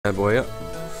Bad boy up.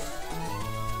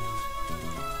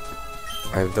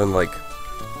 I've done like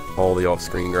all the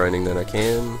off-screen grinding that I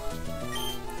can.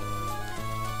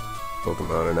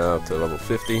 Pokemon are now up to level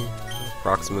 50,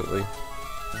 approximately.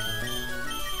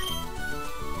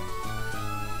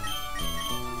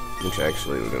 Which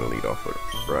actually we're gonna lead off with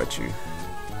Raichu,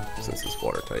 since it's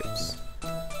water types.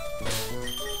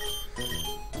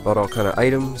 Bought all kind of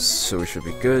items, so we should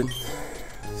be good.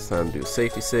 It's time to do a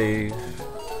safety save.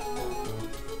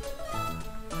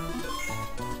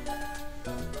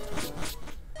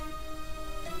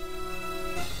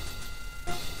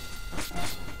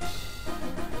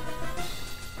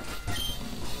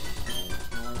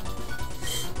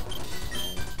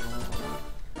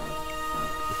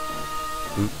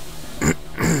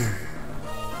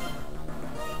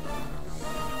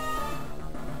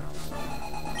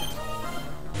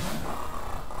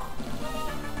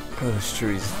 Oh, that's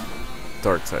true, he's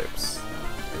dark types.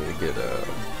 I need to get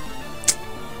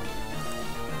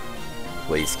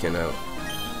Blaziken out.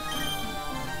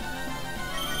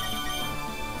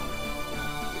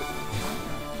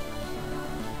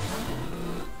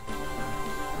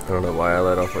 I don't know why I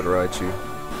let off with Raichu.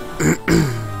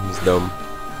 He's dumb.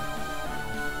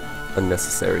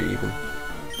 Unnecessary even.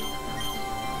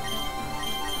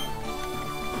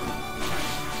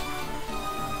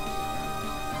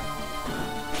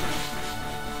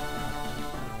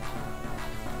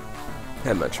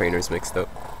 Had my trainers mixed up.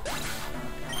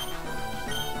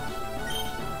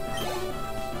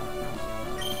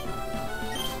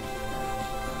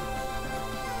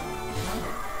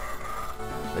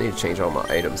 I need to change all my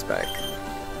items back.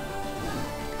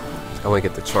 I want to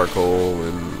get the charcoal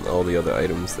and all the other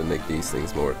items that make these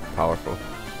things more powerful.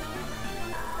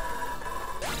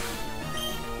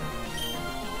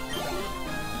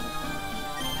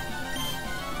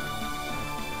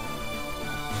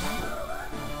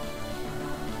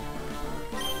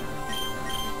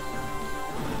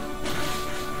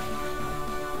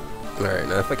 Alright,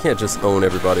 now if I can't just own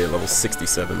everybody at level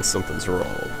 67, something's wrong.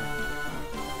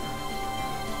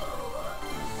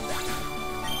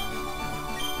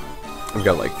 I've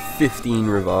got like 15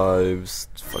 revives,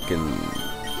 fucking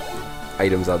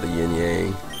items out the yin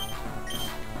yang.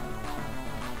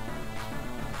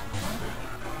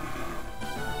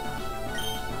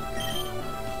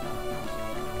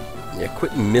 Yeah,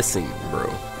 quit missing,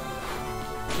 bro.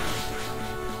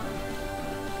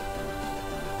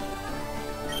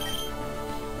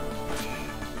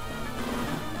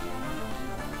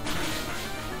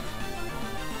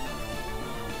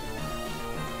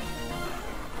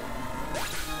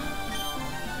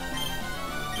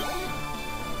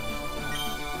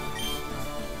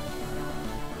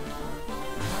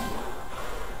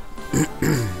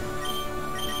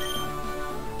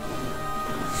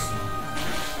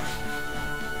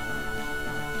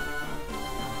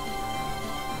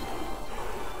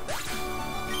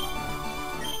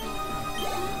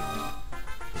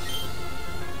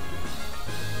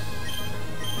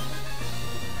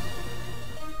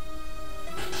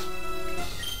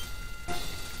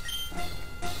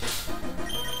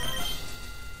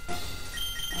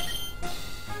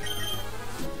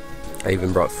 I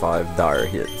even brought 5 dire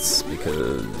hits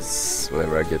because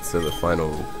whenever I get to the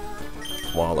final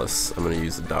Wallace, I'm gonna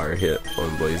use a dire hit on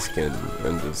Blaziken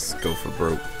and just go for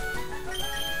broke.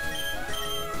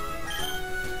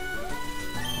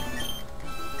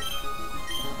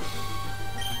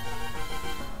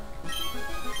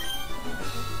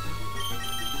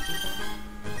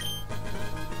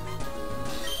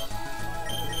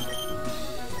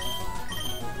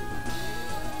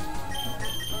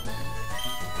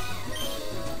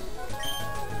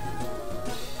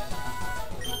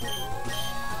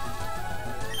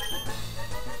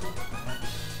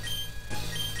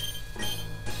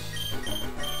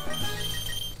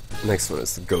 Next one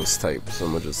is the ghost type, so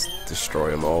I'm gonna just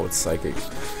destroy them all with psychic.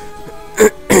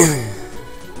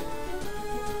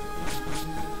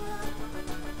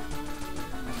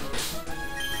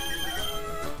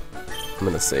 I'm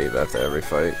gonna save after every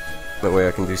fight. That way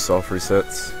I can do soft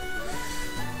resets.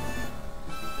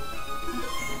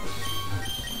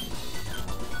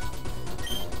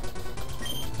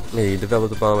 Yeah, you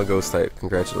developed a bomb of ghost type.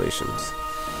 Congratulations.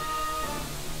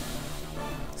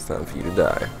 It's time for you to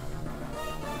die.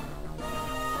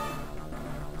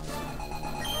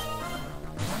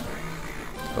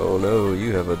 Oh no,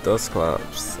 you have a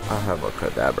Dusclops. I have a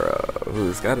Kadabra,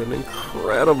 who's got an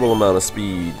incredible amount of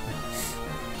speed.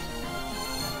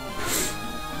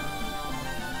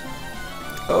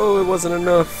 Oh, it wasn't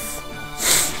enough.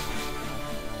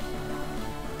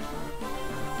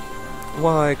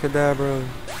 Why, Kadabra?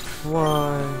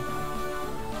 Why?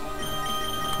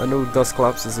 I know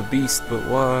Dusclops is a beast, but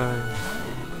why?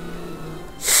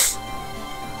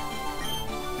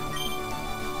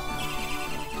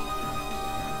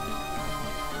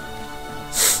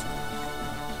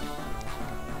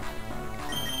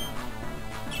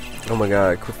 Oh my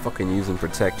god, quit fucking using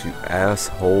protect, you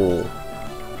asshole.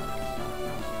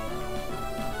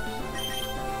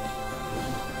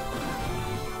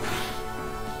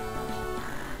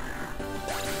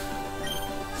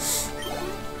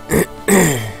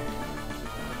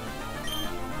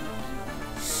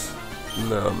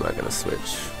 No, I'm not gonna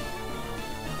switch.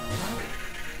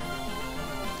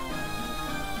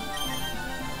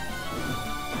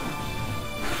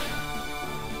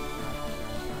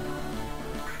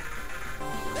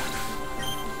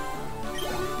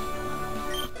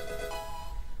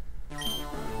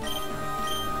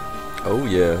 Oh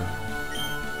yeah.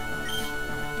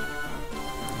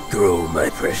 Grow, my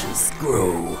precious,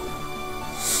 grow.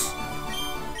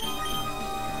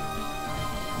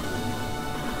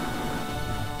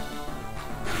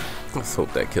 Let's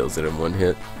hope that kills it in one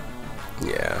hit.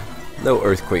 Yeah. No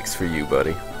earthquakes for you,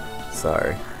 buddy.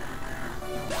 Sorry.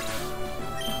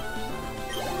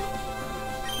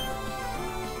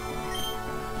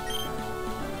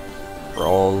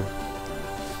 Wrong.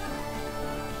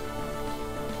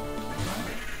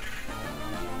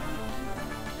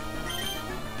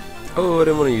 Oh, I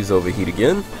didn't want to use overheat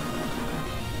again.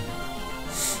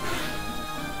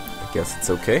 I guess it's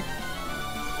okay.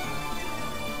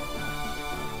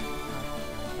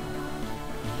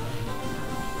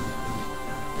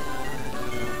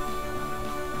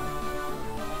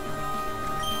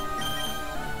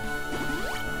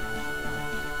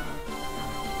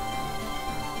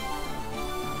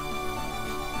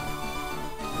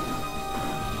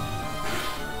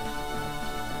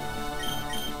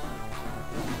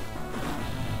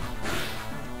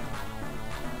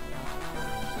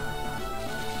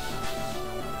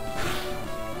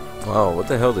 Wow, what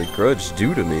the hell did Grudge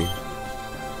do to me?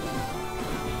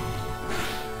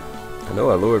 I know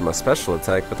I lowered my special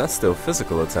attack, but that's still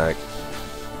physical attack.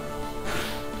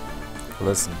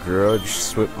 Unless Grudge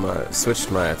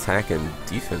switched my attack and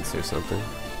defense or something.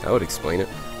 That would explain it.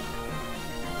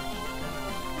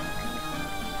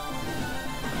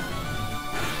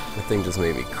 That thing just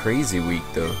made me crazy weak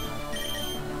though.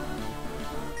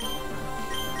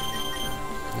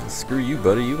 Screw you,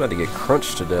 buddy. You about to get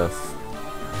crunched to death.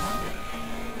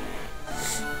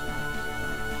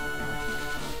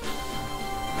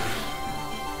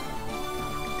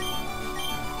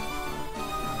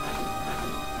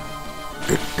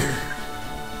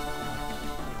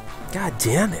 God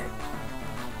damn it.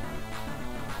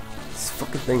 This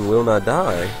fucking thing will not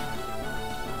die.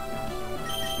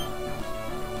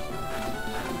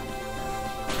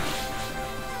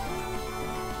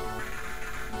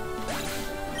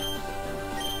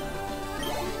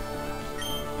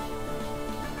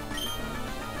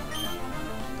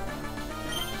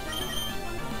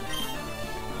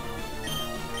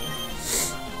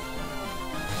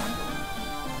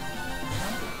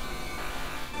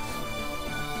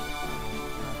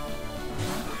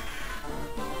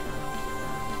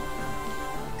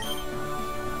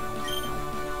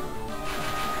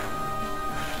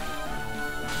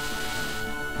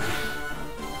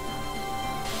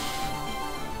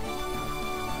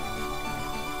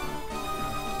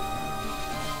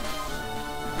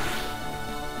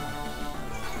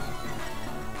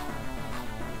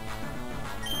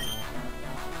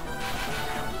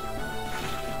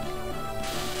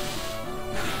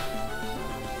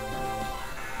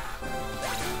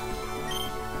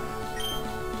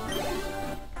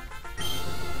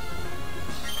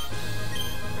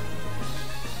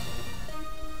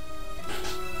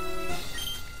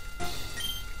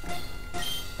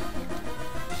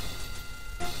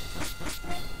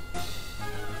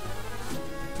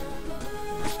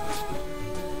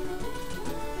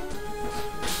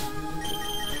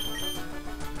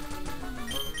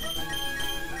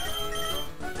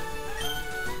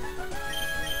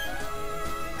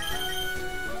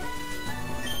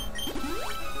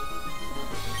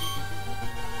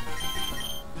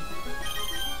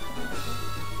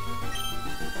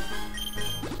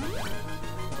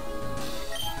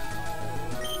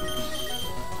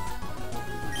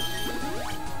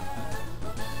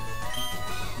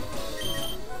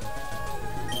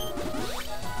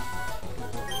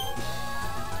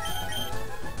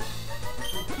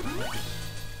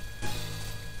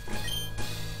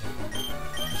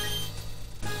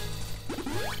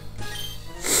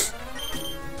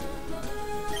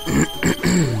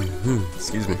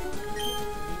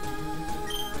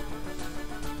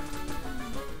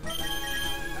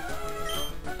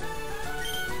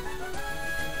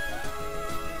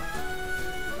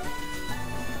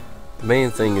 The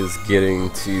main thing is getting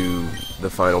to the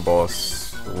final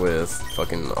boss with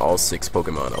fucking all 6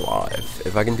 Pokemon alive.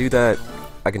 If I can do that,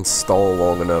 I can stall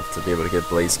long enough to be able to get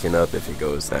Blaziken up if he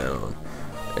goes down,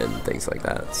 and things like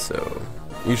that. So,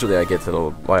 usually I get to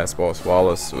the last boss,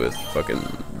 Wallace, with fucking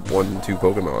 1-2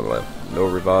 Pokemon left. No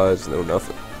revives, no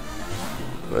nothing.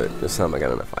 But this time I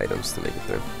got enough items to make it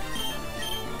through.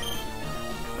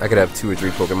 I could have 2 or 3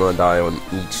 Pokemon die on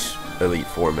each Elite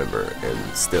Four member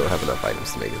and still have enough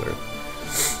items to make it through.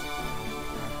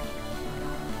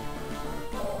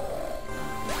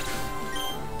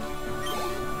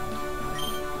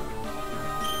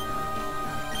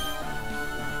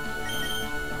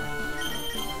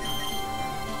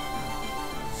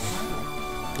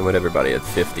 And with everybody at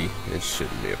 50, it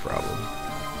shouldn't be a problem.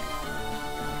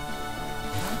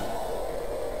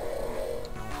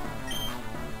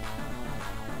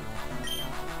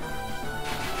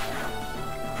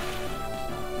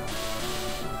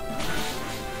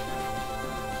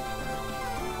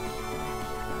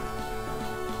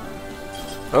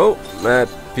 Oh, that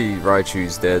P.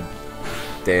 Raichu's dead.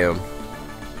 Damn.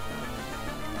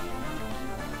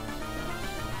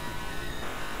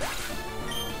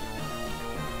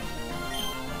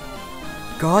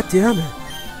 God damn it.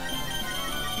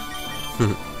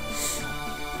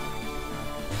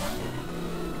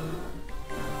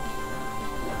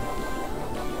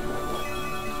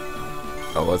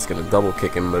 Oh, that's gonna double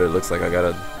kick him, but it looks like I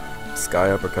gotta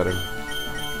sky uppercut him.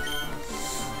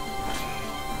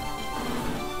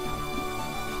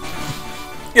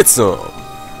 Get some!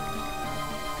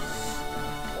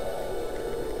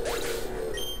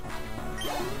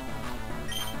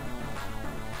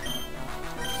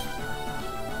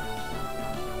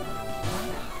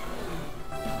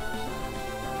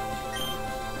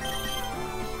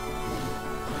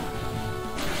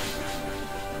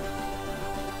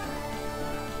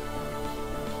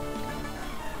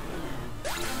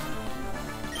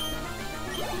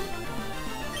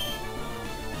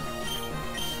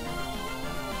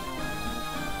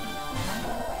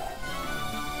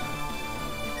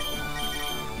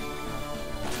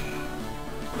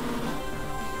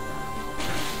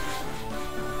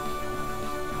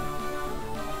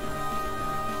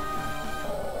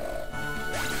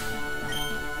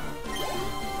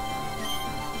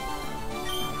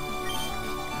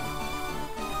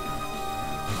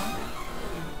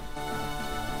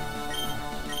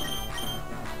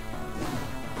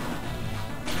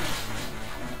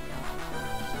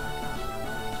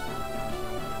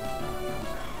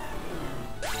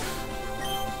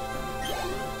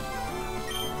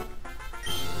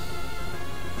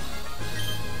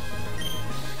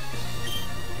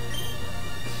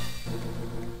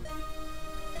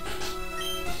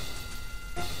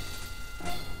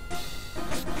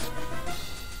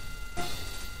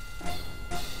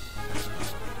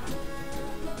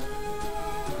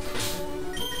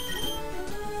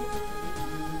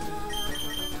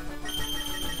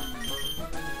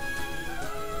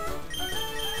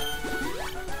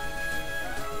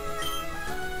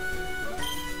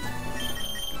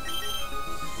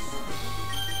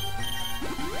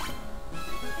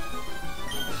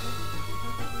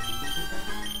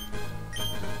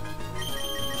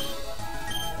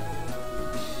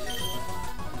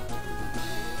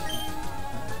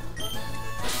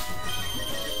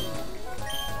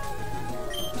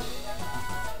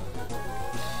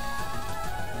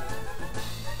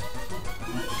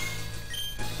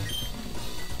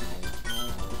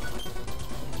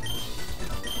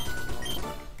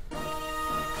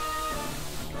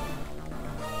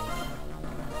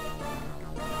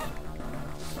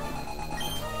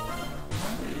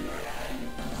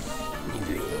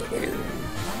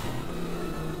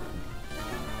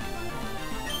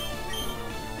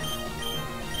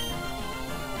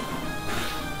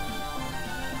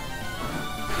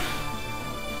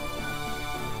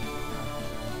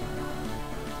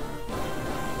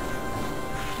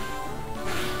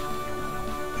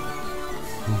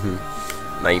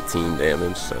 Mm-hmm. 19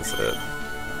 damage, that's it.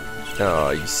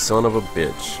 Oh, you son of a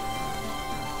bitch.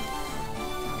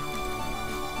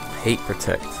 Hate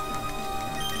protect.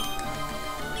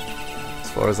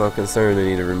 As far as I'm concerned, they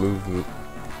need to remove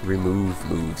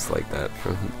moves like that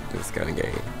from this kind of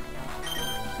game.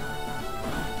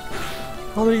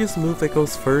 Oh, they use a move that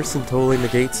goes first and totally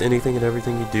negates anything and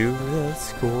everything you do? Yeah,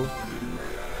 that's cool.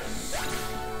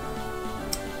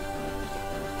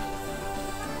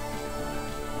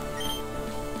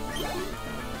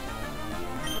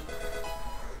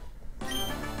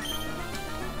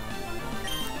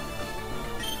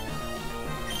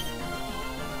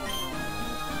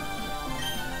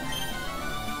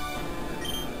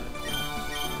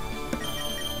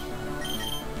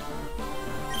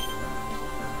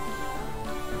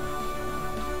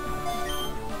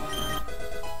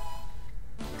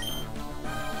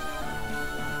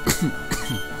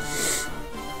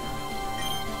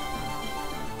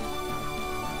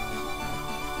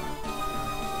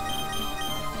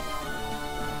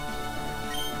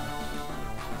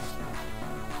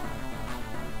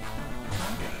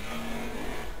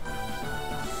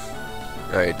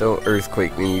 Alright, don't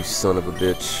earthquake me, you son of a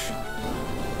bitch.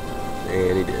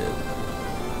 And he did.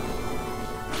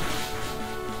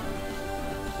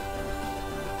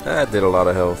 That did a lot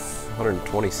of health.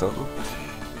 120 something.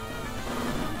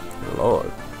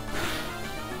 Lord.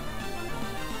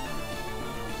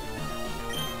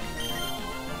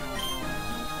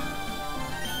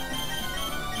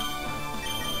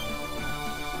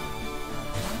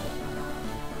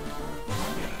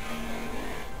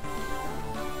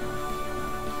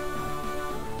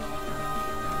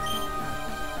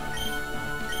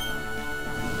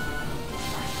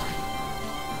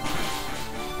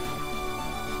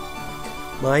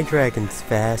 My dragon's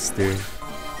faster.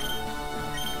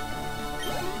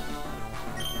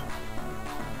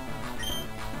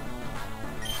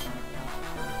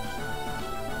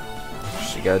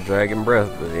 She got dragon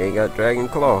breath, but he ain't got dragon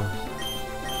claw.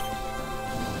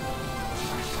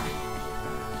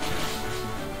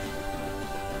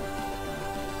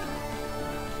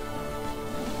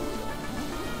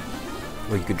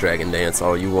 Well, you could dragon dance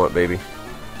all you want, baby.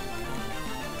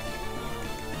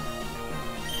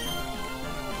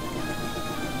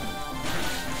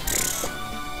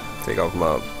 Take off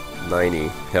my 90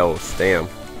 health, damn,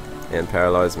 and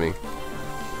paralyze me.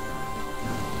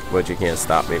 But you can't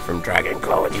stop me from dragon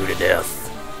clawing you to death.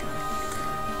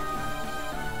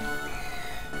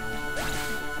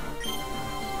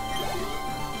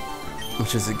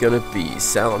 Which is it gonna be?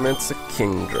 Salamence or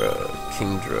Kingdra?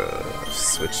 Kingdra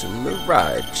switching the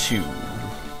Raichu.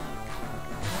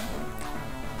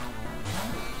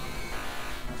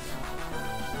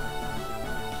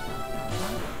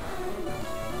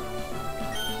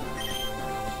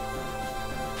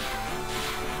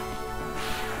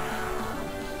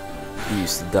 You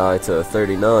used to die to a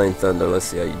 39 Thunder. Let's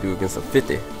see how you do against a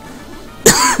 50.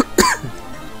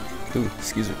 Ooh,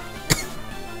 excuse me.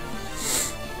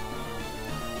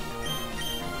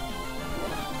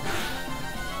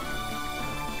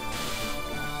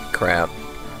 Crap.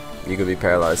 You're gonna be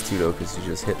paralyzed too though, because you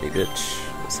just hit me, bitch.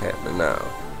 What's happening now?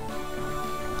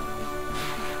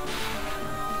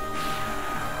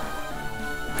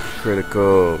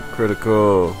 Critical.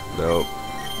 Critical. Nope.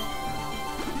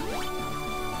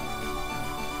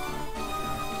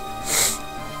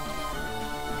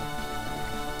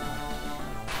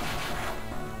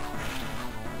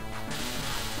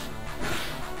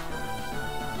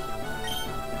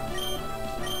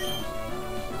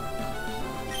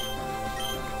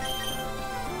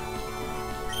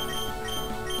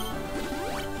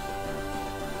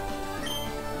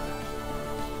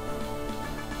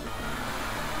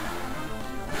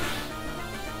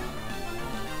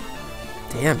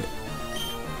 Damn it.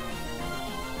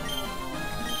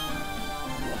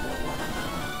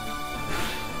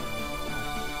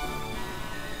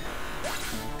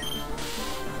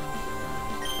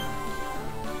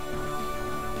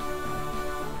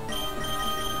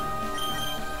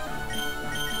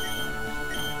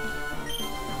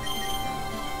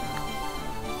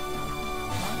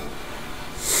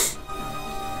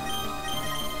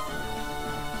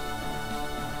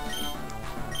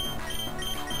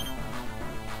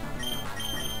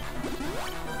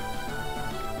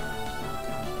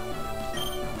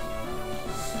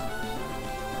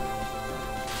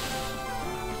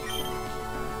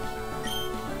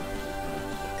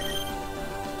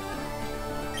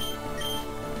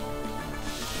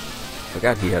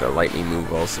 Forgot he had a lightning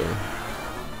move also.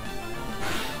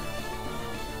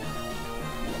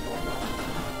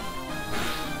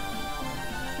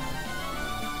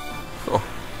 Oh,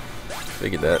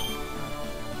 figured that.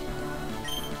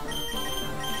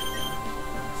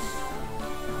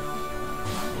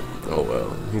 Oh well,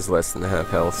 he's less than half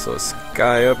health, so a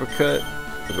Sky Uppercut,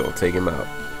 we're gonna take him out.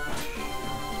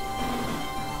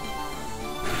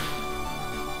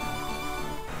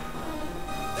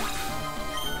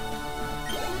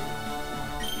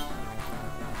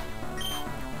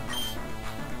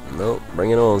 Nope, bring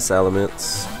it on,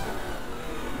 Salamence.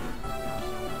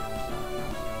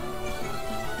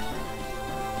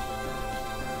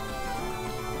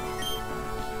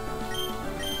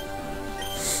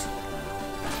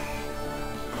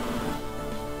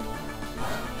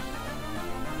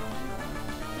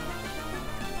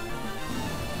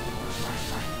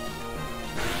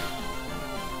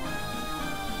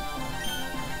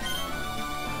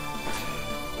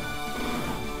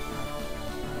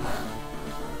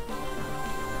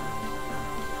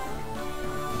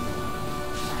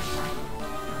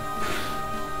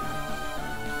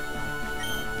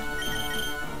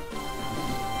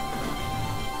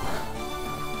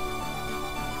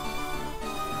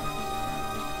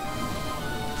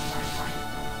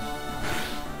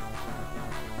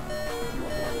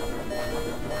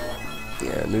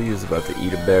 Yeah, I knew you was about to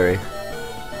eat a berry.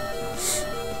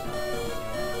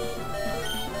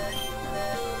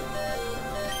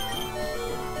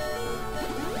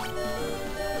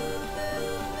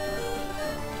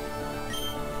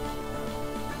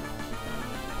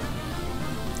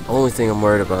 Only thing I'm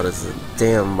worried about is the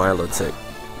damn Milotic.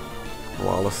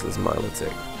 Wallace's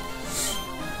Milotic.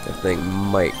 That thing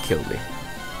might kill me.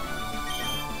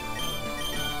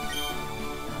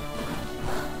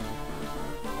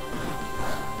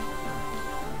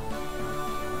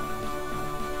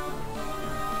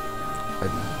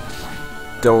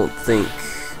 I don't think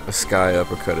a Sky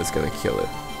Uppercut is gonna kill it.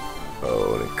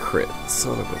 Oh, and a crit.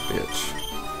 Son of a bitch.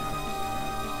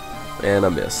 And I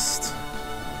missed.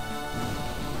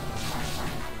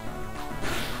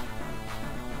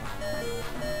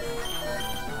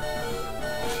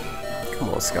 Come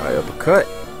on, Sky Uppercut.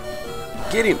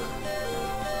 Get him!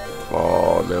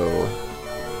 Oh no.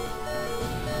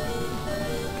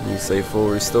 Can you say full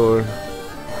restore?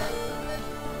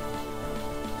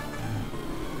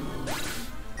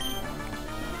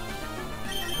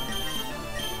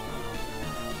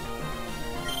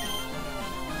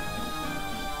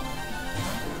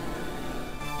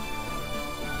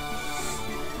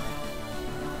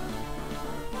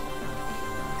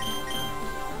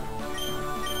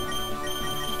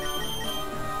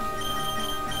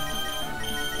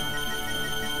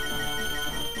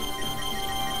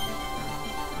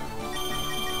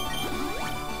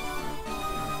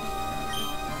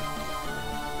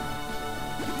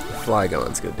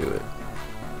 Flygon's gonna do it.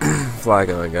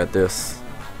 Flygon got this.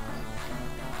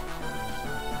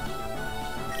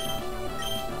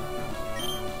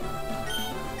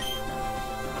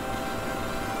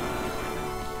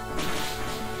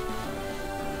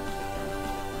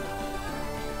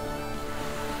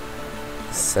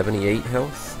 $78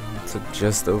 health, so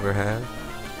just over half.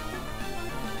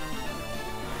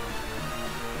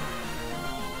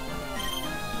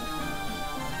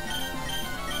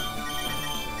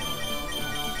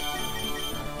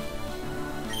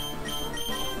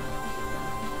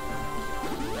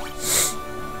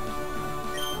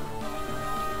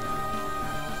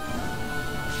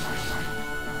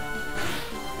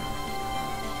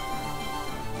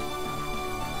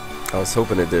 I was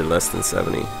hoping it did less than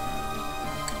 70.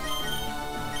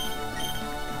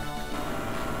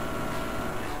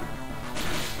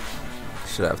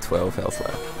 Should have 12 health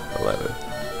left. 11.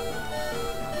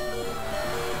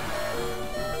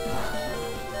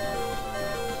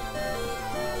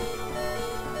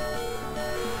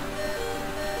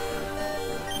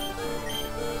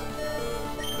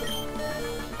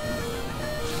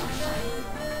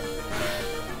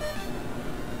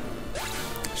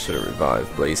 Should have revived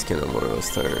Blaziken on one of those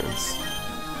turns.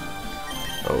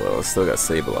 Oh well, I still got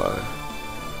Sableye.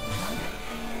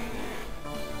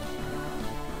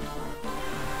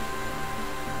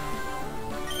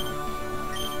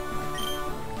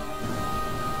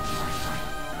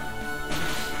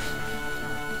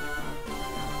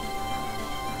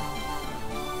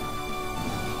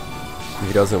 If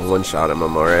he doesn't one-shot him,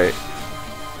 I'm alright.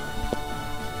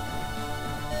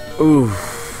 Ooh,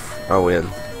 I win.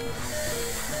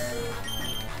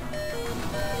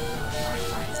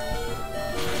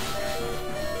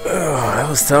 Oh, that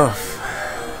was tough.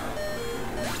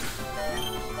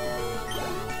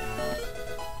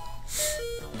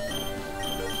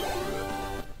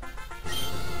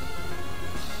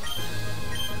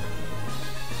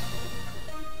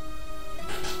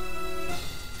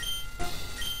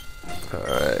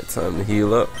 Alright, time to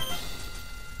heal up.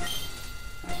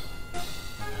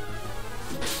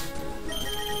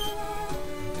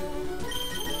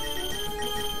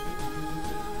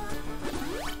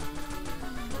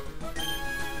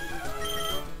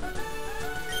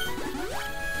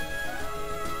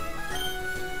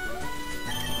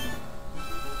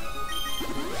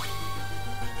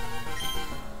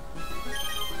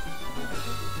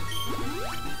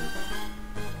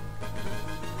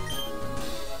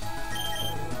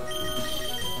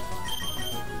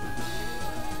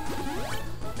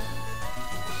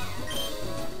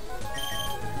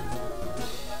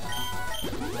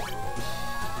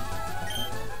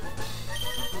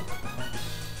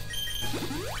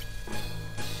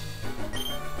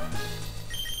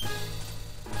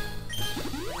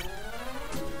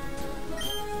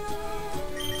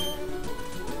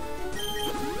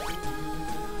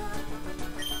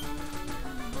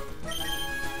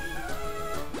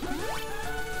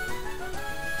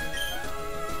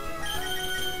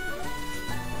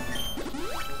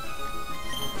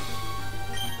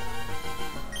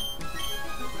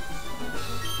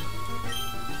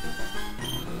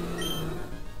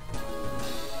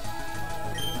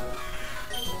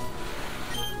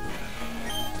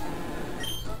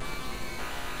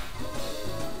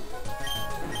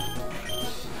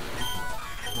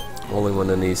 Only one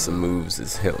that needs some moves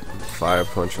is him. Fire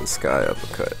Punch and Sky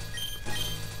Uppercut.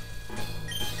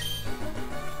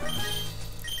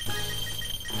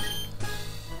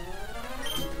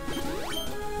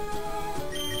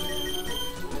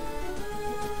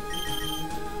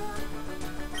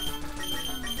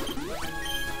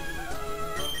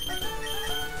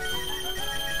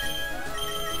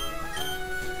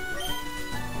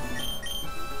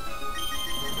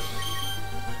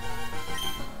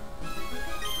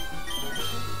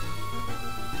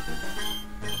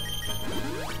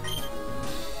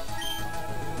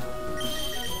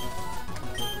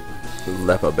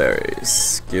 Lepa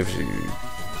Berries gives you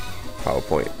power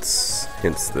points,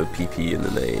 hence the PP in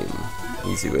the name.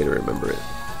 Easy way to remember it.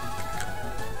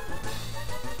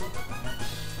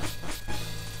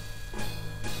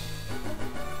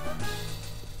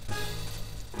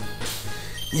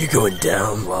 You're going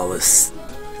down, Wallace.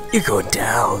 You're going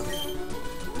down.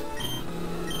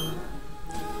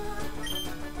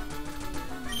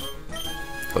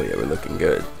 Oh yeah, we're looking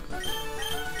good.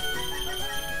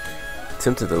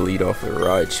 Tempted to lead off with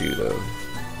Raichu though.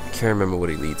 Can't remember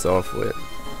what he leads off with.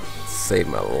 Saved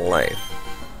my life.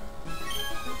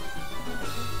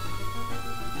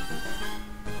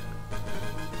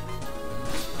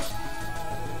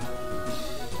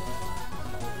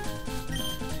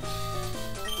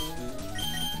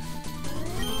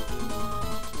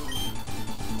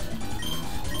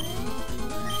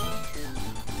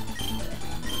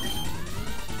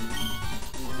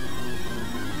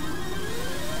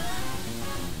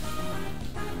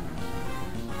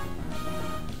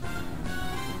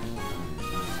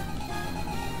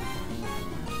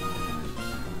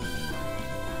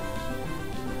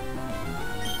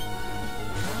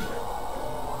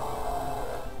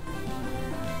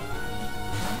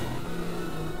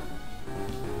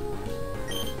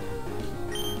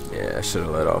 Yeah, I should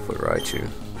have let off with Raichu.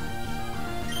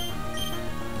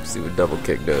 See what double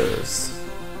kick does.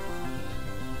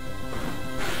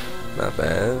 Not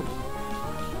bad.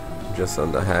 Just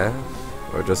under half,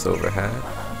 or just over half.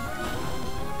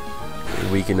 He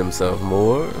weakened himself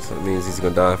more, so it means he's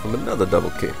gonna die from another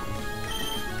double kick.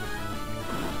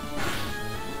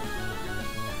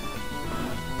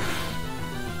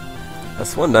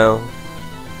 That's one down.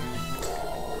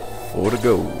 4 to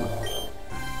go.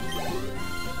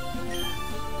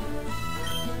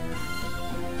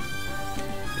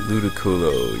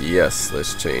 Ludicolo, yes,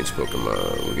 let's change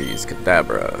Pokemon. We're gonna use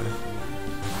Kadabra.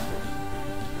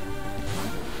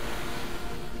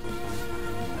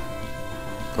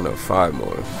 Oh no, 5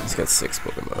 more. He's got 6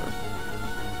 Pokemon.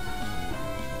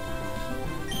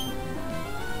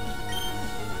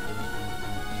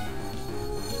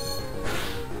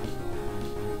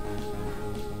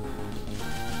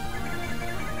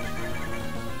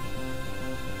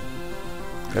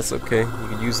 That's okay, you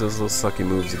can use those little sucky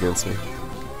moves against me.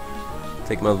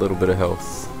 Take my little bit of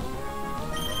health.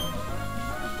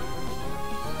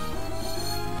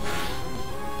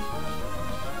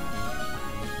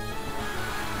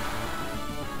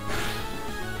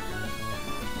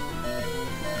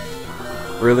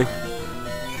 Really?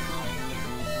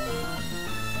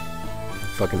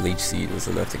 Fucking Leech Seed was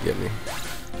enough to get me.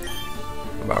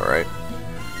 About right.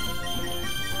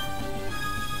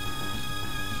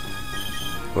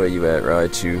 Where you at,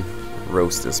 Raichu?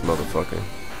 Roast this motherfucker.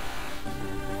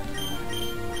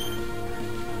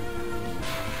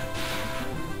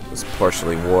 Was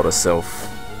partially water self.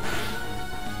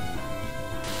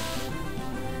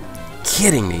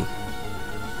 Kidding me?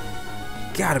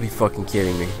 Gotta be fucking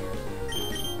kidding me.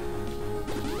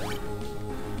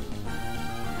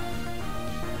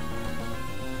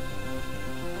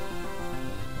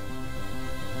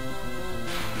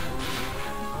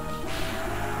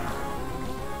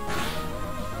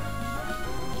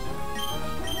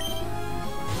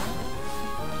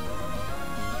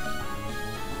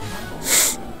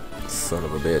 Son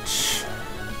of a bitch.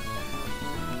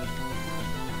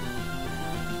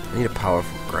 I need a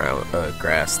powerful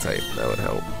grass type. That would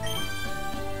help.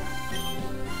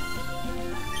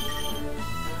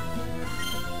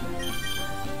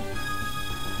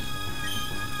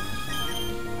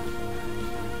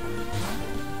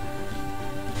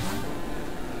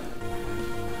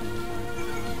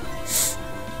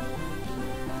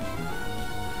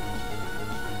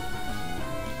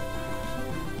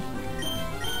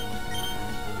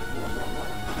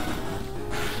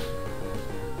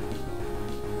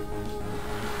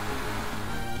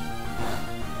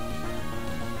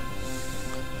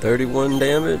 $31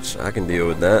 damage? I can deal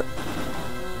with that.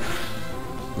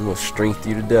 I'm gonna strength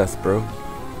you to death, bro.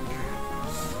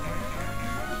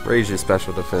 Raise your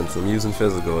special defense. I'm using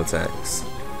physical attacks.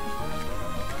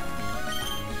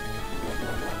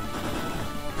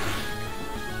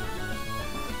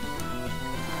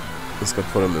 Let's go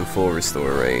put him in full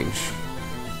restore range.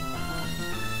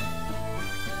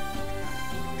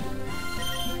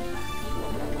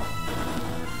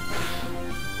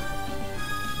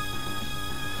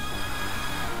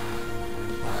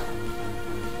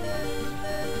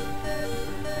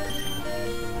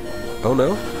 Oh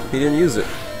no, he didn't use it.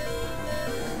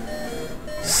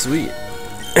 Sweet.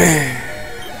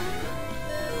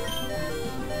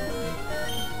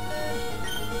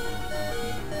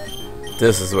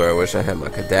 This is where I wish I had my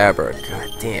Kadabra.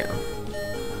 God damn.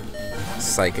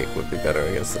 Psychic would be better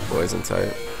against the poison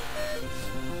type.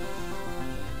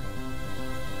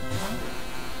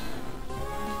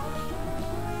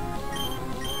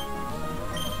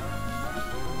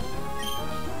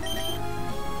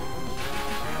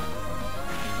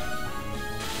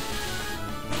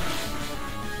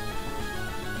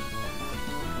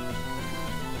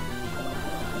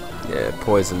 Yeah,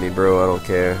 poison me, bro. I don't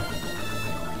care.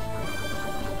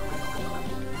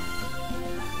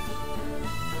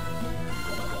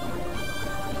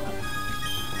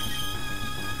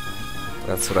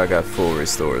 That's what I got full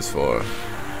restores for.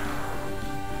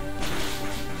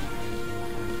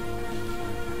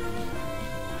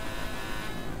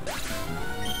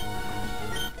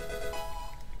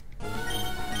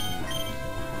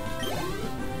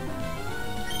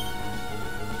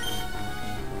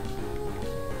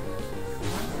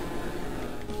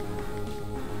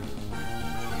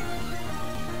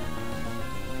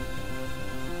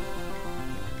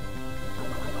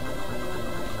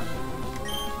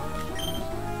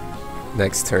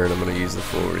 Next turn I'm going to use the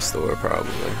full restore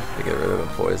probably to get rid of the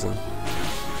poison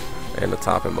and to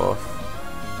top him off.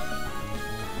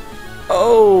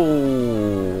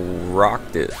 Oh,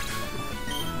 rocked it.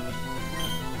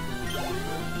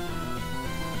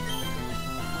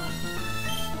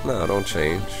 No, don't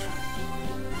change.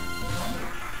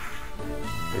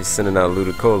 He's sending out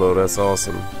Ludicolo, that's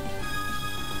awesome.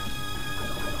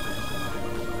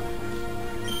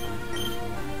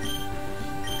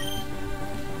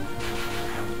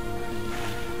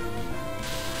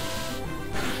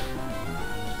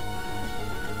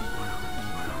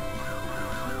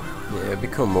 Yeah,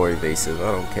 become more evasive,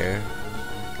 I don't care.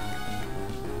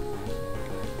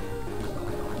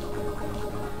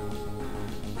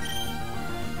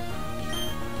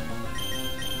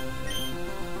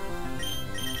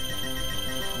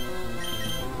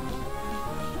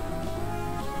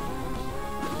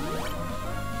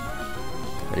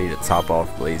 I need to top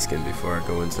off Blaziken before I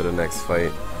go into the next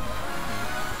fight.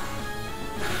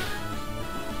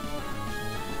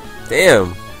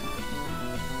 Damn!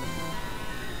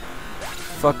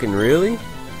 Fucking really?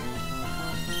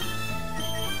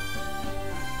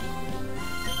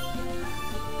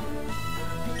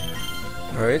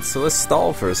 Alright, so let's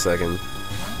stall for a second.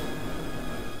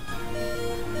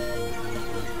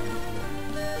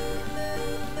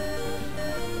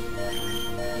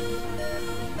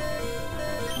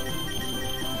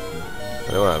 I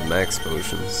don't have max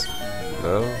potions.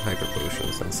 No? Hyper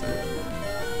potions, that's it.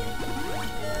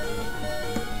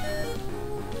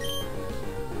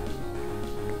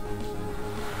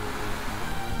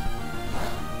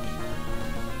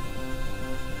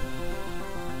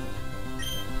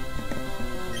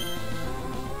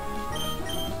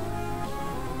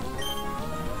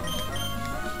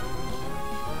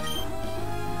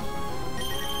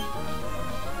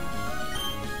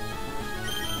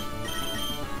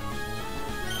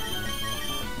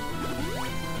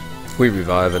 We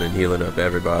reviving and healing up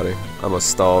everybody. I'ma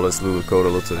stall this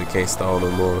Ludicolo until he can't stall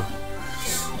no more.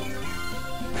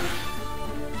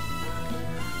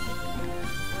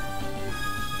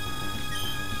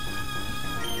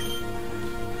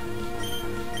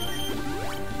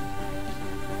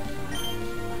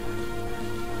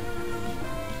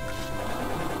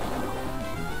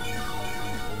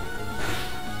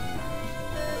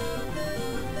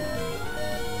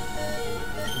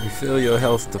 Refill your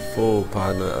health to full,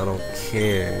 partner. I don't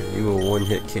care. You will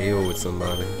one-hit KO with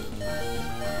somebody.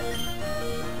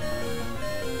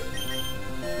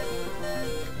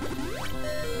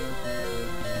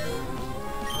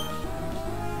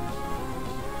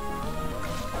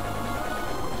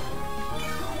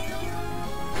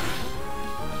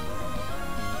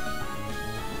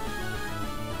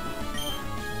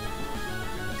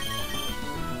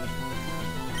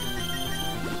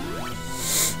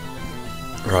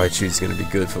 Raichu's gonna be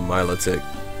good for Milotic.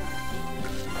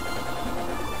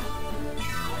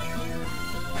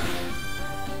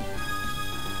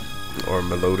 Or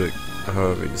Melodic,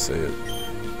 however you say it.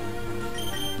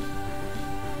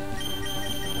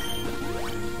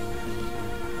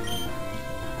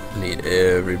 I need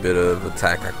every bit of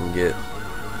attack I can get.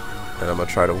 and I'm gonna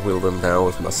try to whittle them down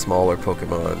with my smaller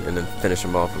Pokemon and then finish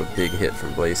them off with a big hit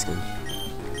from Blaziken.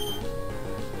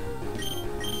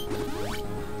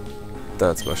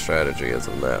 That's my strategy as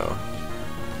of now.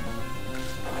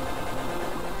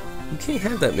 You can't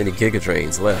have that many Giga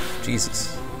Drains left,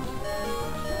 Jesus.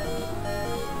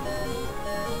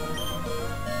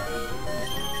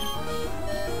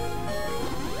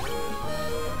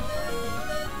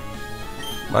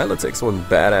 Milotic's one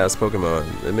badass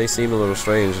Pokemon. It may seem a little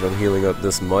strange that I'm healing up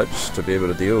this much to be able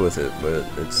to deal with it, but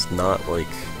it's not like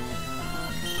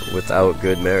without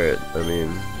good merit. I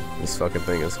mean, this fucking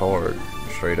thing is hard,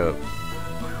 straight up.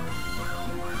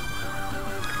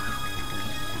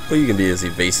 But you can be as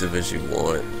evasive as you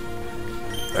want.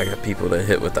 I got people that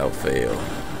hit without fail.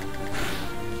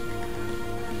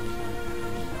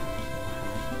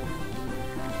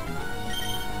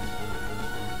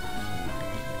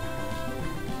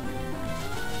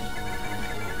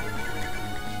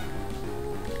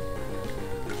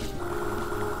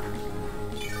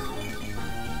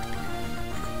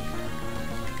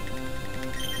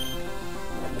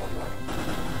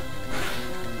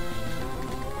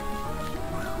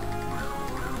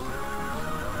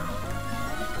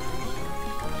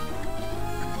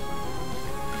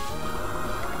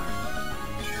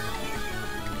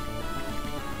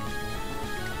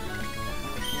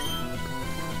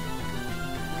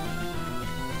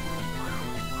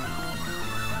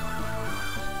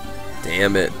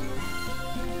 Damn it.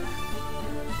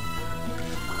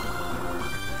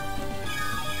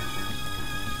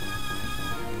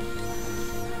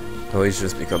 Oh, he's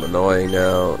just become annoying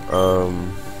now.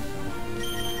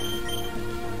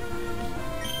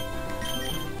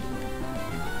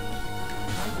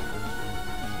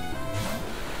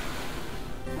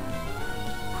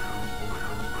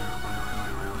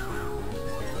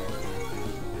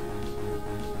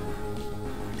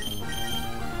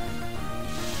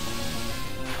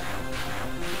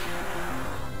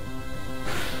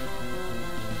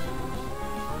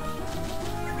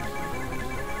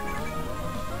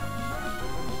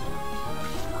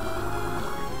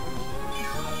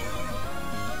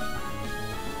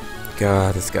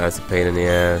 God, this guy's a pain in the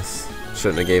ass.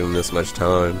 Shouldn't have gave him this much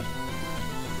time.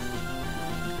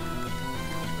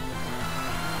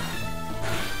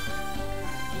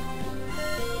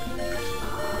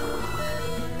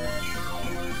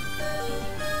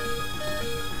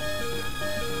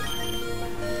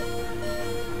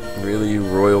 Really, you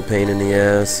royal pain in the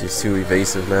ass? You're too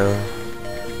evasive now.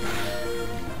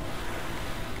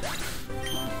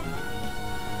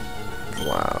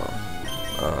 Wow.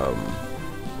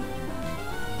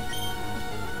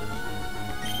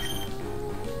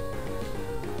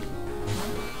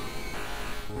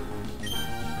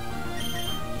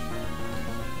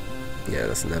 Yeah,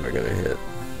 that's never gonna hit.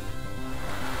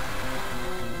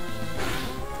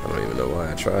 I don't even know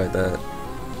why I tried that.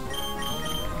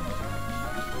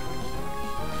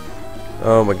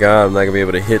 Oh my god, I'm not gonna be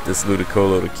able to hit this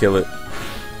Ludicolo to kill it.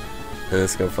 And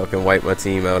it's gonna fucking wipe my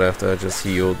team out after I just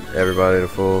healed everybody to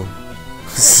full.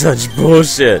 Such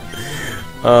bullshit!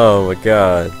 Oh my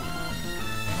god.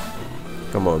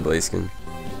 Come on, Blaziken.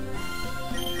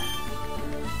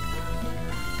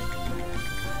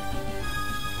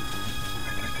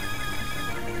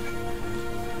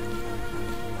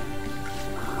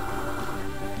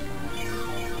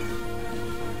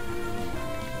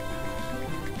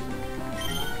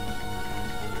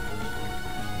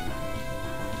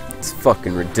 It's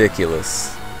fucking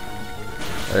ridiculous.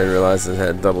 I didn't realize it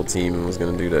had double team and was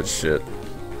gonna do that shit.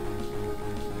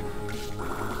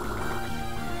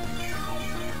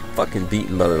 Fucking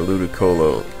beaten by the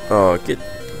Ludicolo. Oh, get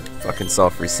fucking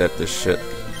soft reset this shit.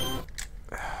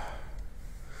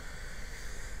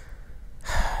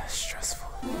 Stressful.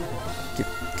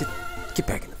 Get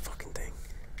back in the fucking thing.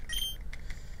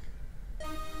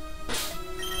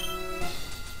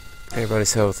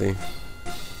 Everybody's healthy.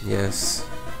 Yes.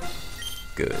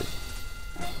 Good.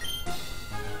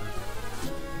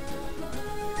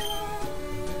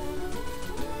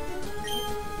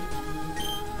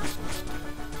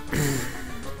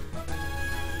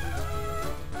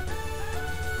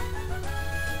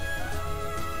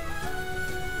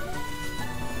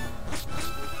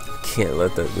 Can't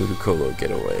let that Ludicolo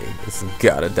get away. It's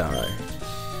gotta die.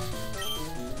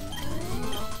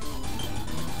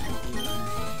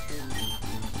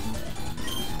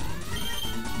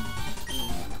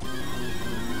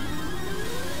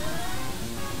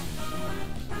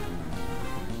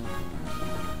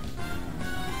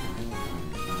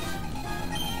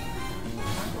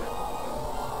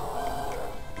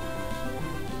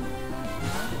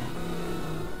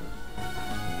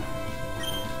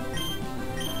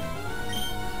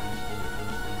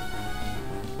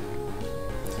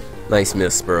 Nice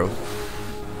miss, bro.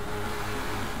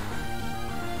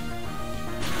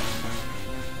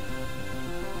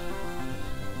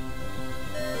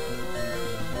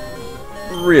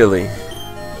 Really?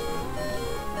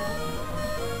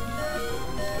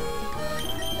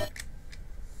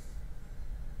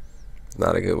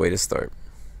 Not a good way to start.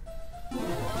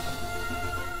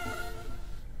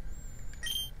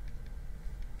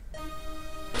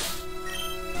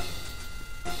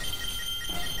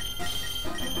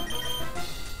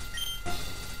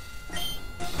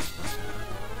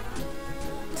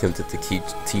 Tempted to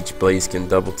teach Blaziken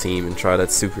double team and try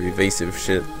that super evasive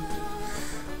shit.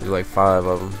 There's like 5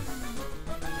 of them.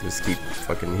 Just keep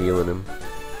fucking healing him.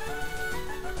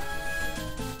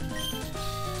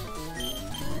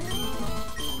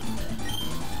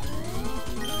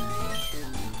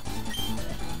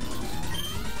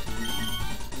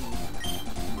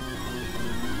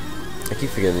 I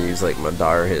keep forgetting to use like my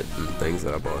dire hit and things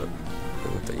that I bought. I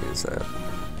don't have to use that.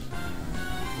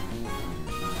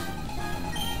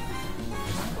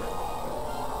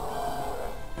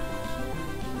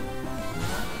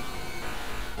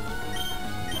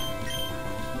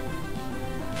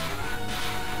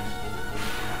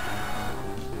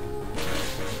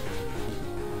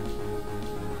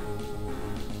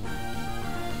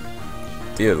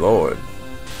 Dear Lord.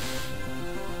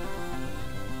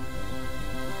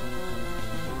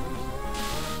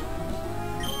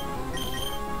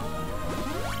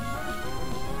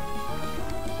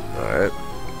 Alright.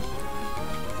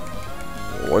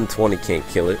 120 can't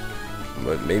kill it,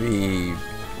 but maybe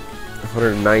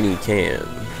 190 can.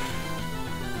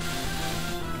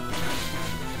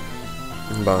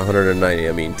 By 190,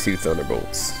 I mean 2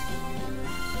 Thunderbolts.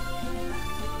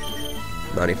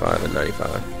 95 and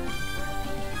 95.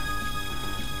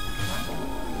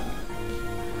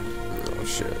 Oh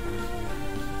shit.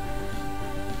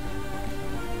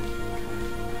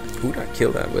 Who'd I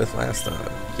kill that with last time?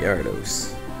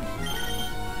 Gyarados.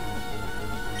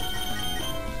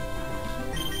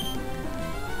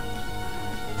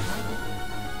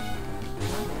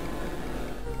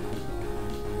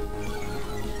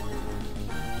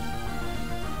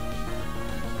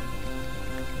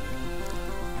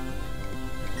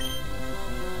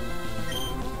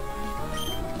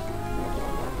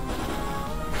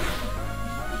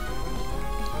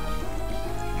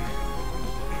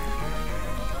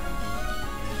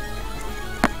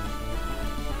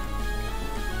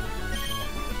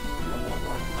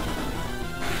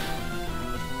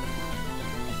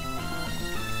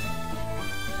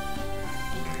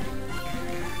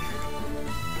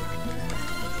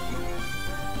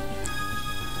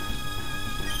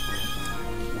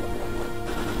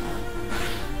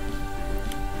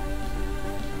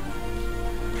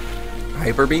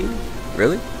 Hyper Beam?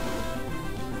 Really?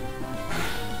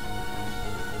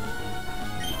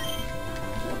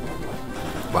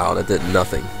 Wow, that did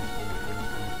nothing.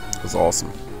 It was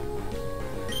awesome.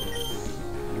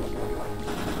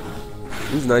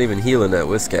 He's not even healing that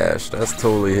Whiscash. That's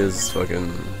totally his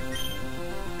fucking...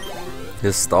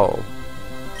 his stall.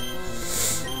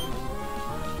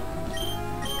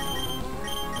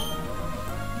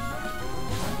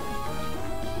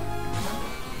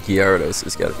 Gyarados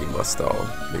has got to be my stall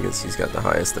because he's got the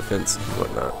highest defense and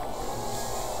whatnot.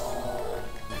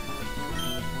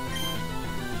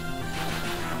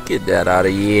 Get that out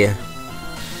of here.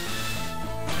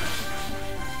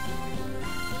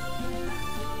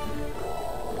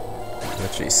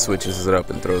 Actually switches it up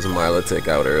and throws a Milotic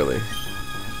out early.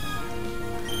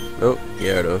 Oh,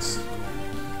 Gyarados.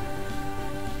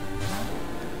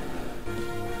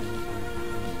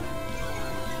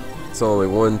 It's only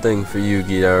one thing for you,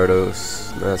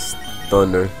 Gyarados. That's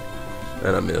Thunder.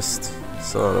 And I missed.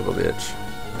 Son of a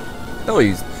bitch. Don't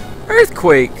use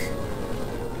Earthquake!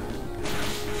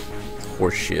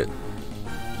 Horse shit.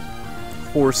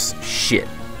 Horse shit.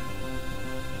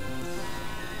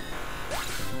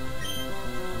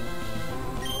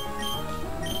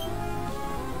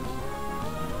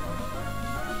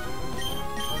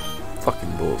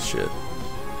 Fucking bullshit.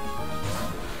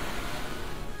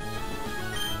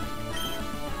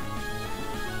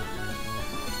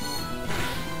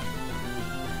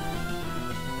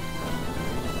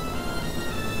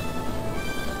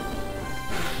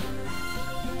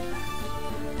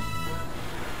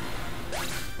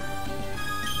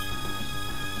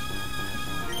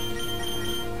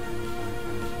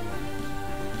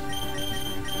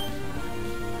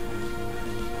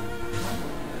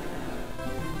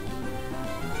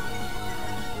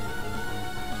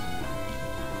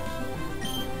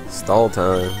 Stall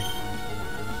time.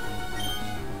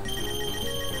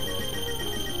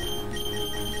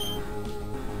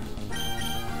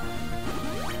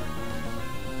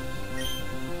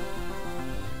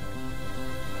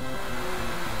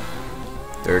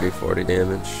 30, 40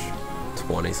 damage,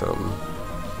 20 something.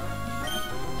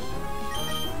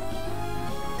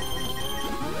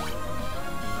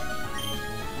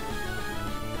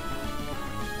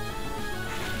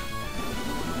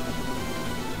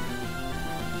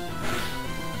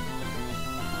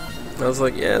 I was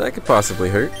like, yeah, that could possibly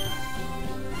hurt.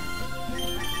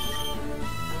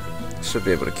 Should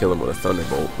be able to kill him with a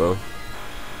thunderbolt though.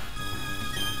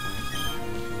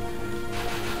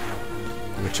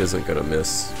 Which isn't gonna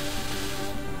miss.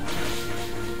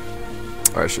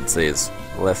 Or I should say is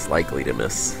less likely to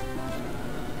miss.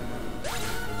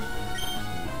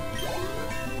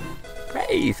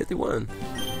 Hey, 51.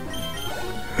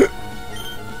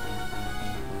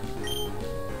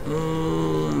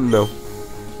 No.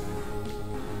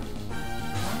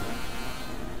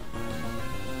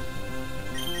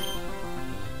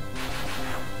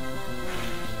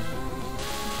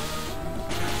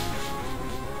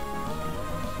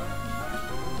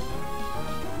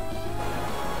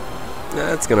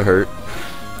 That's gonna hurt,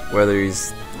 whether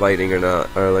he's lighting or not,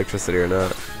 or electricity or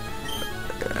not.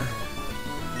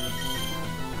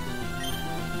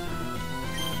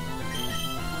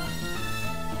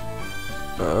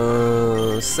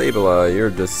 Sableye, you're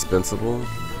dispensable.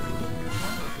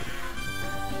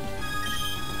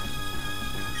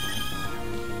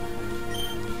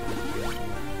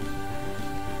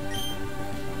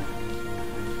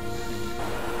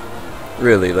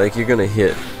 Really, like you're gonna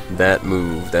hit that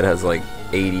move that has like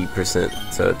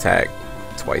 80% to attack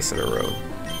twice in a row.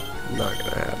 Not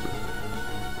gonna happen.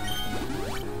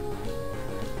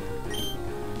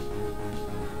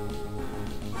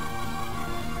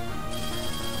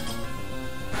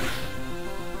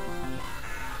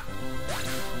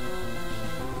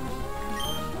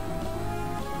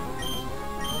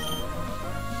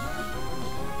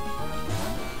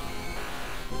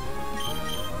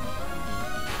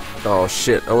 Oh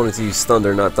shit, I wanted to use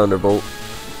Thunder, not Thunderbolt.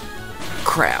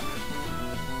 Crap.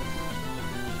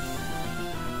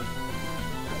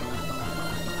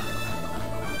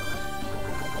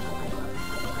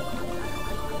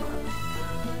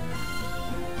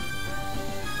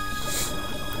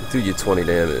 Do you 20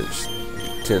 damage,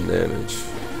 10 damage.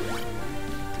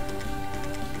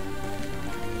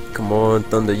 Come on,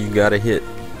 Thunder, you gotta hit.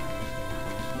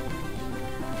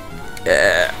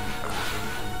 Yeah.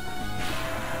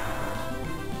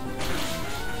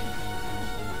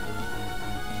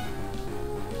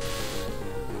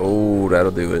 Oh,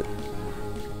 that'll do it.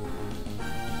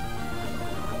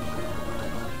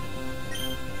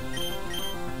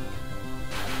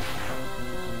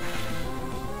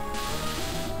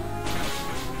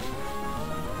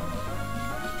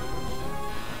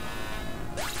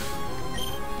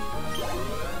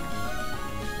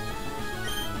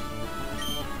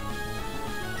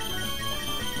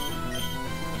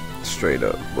 Straight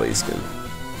up Blaziken.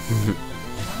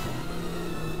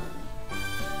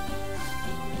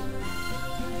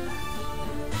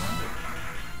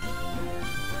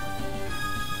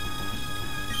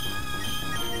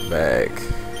 Back.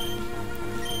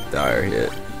 Dire hit.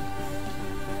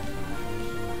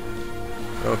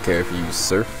 I don't care if you use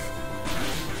Surf.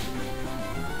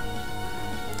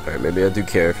 Alright, maybe I do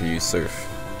care if you use Surf.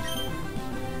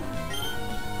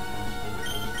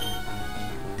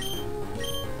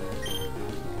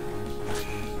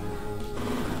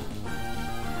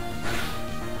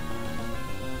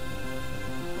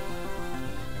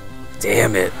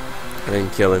 Damn it! I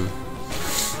didn't kill him.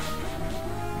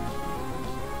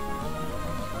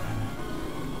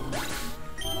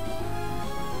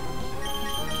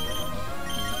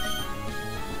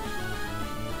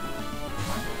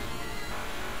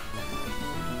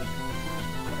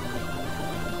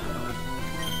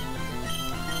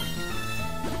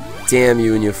 Damn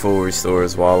you and your full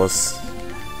restores, Wallace.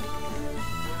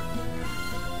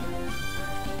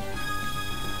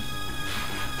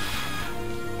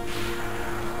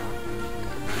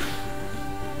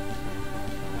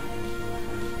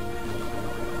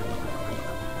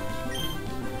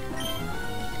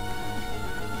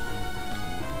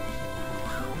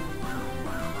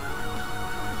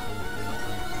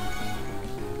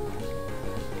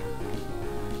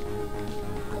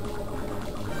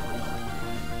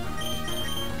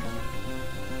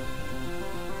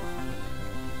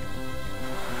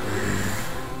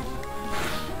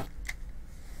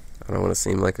 I don't want to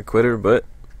seem like a quitter, but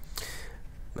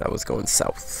that was going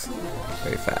south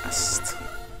very fast.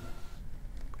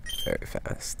 Very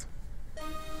fast.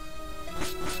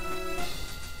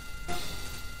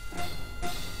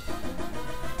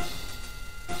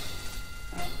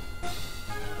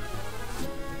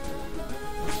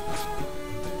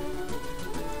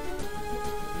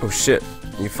 Oh shit,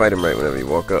 You fight him right whenever you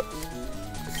walk up.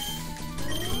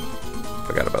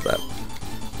 Forgot about that.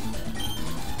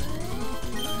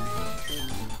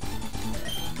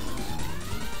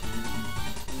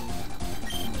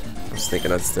 I was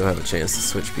thinking I'd still have a chance to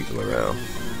switch people around.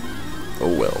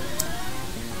 Oh well.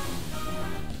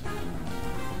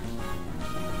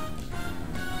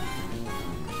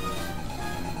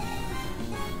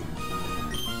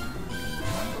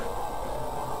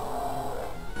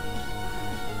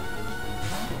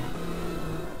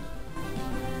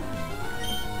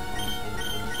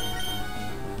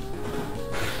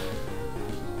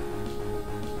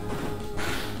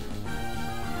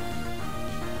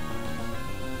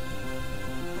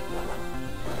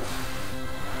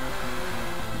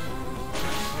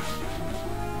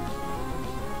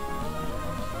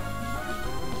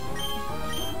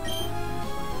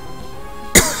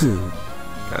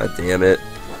 God damn it.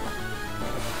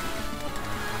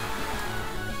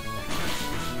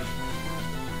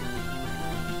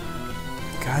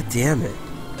 God damn it.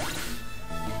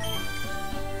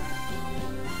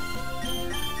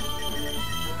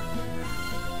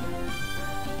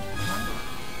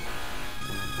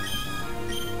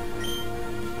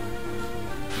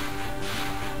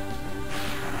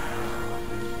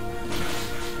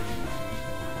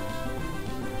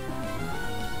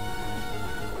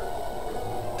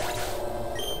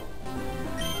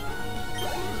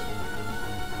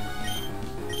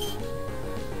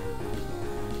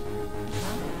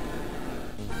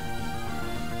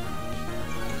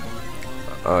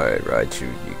 Alright, Raichu,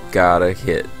 you gotta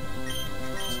hit.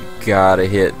 You gotta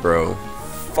hit, bro.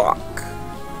 Fuck.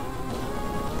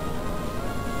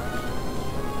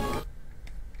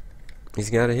 He's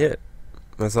gotta hit.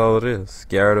 That's all it is.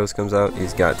 Gyarados comes out,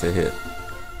 he's got to hit.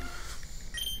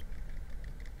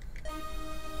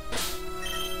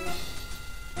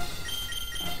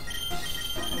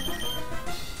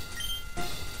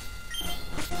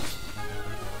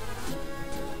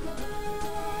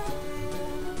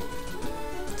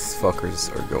 Fuckers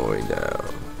are going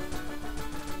down.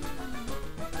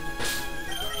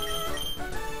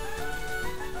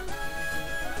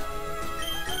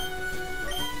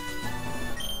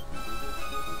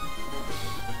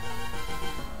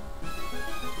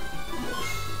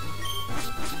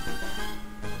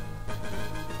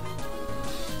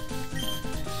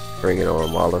 Bring it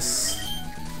on, Wallace.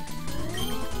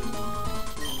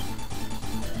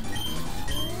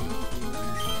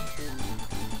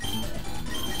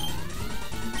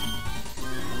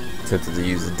 Tempted to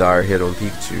use a dire hit on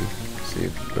Pikachu. See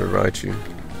if or Raichu.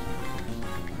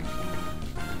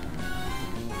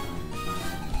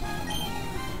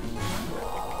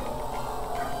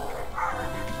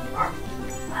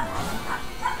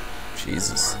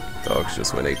 Jesus, dogs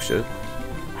just went apeshit.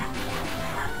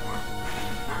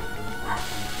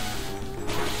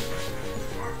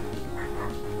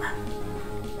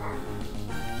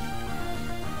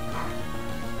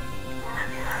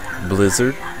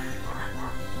 Blizzard.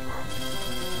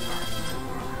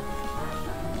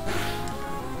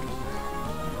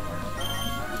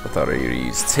 I thought I would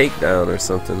use takedown or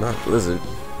something, not Blizzard.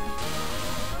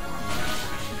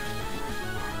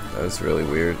 That was really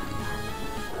weird.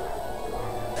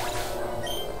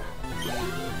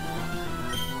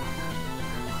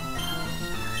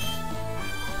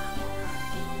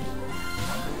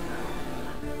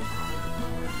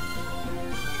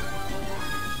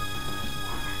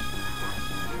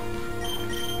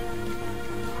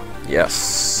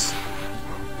 Yes.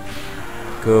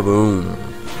 Kaboom.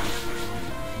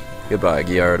 Goodbye,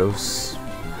 Gyarados.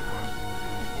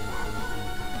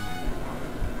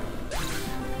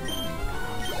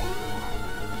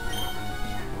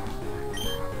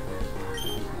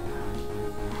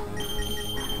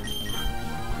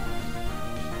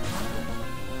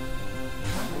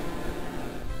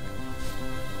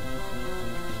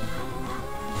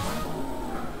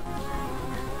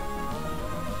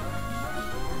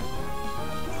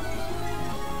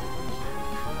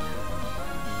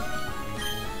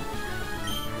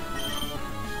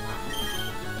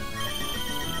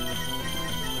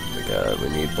 God, we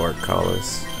need bark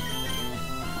collars.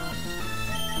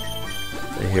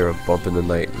 They hear a bump in the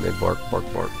night and they bark, bark,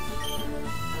 bark.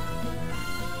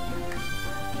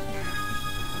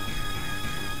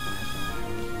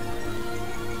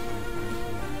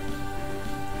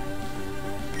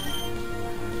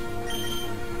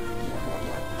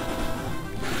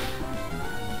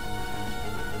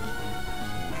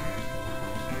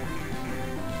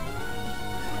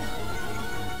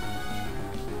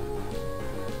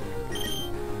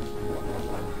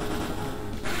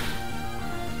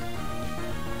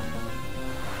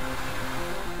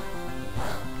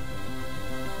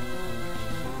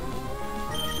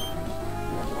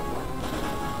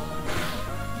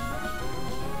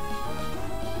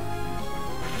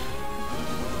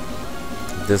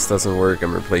 this doesn't work,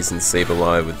 I'm replacing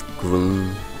Sableye with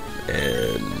Gloom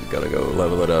and gonna go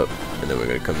level it up, and then we're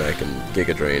gonna come back and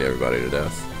Giga Drain everybody to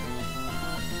death.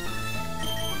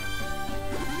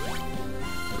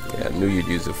 Yeah, I knew you'd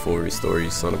use a full restore, you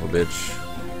son of a bitch.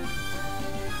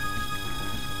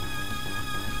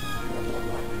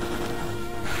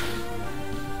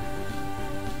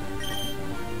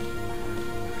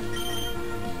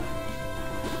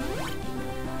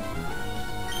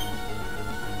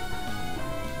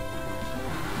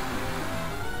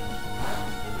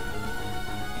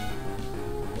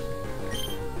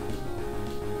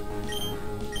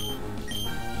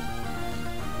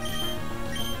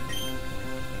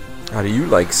 How do you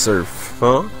like surf,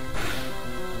 huh?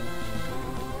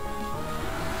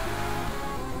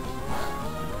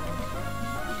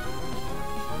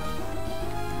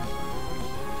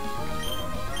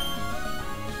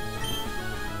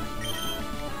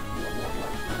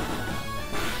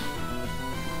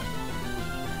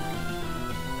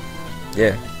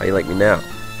 Yeah, how you like me now?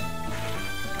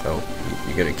 Oh,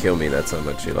 you're gonna kill me, that's how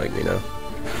much you like me now.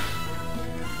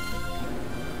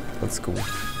 That's cool.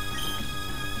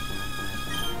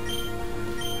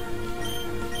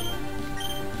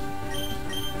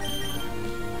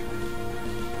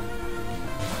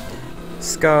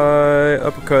 Sky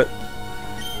uppercut.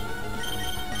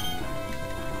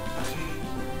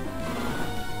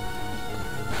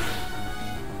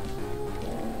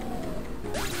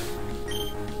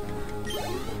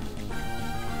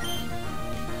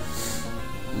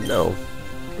 No.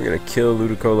 We're gonna kill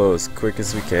Ludicolo as quick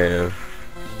as we can.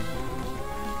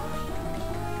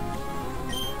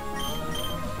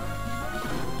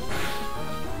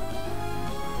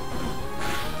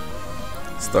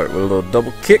 Start with a little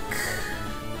double kick.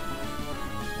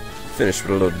 Finish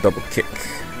with a little double kick.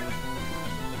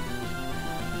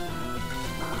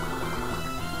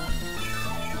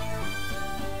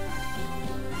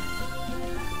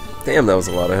 Damn, that was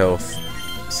a lot of health.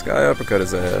 Sky uppercut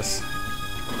his ass.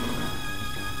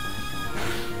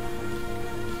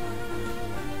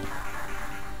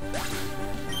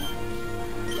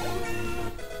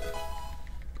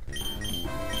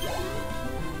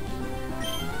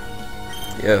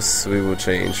 Yes, we will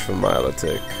change from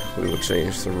Milotic. We will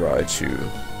change to Raichu.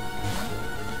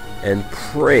 And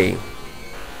pray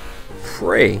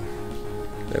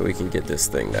that we can get this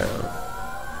thing down.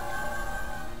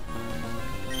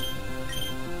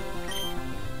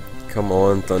 Come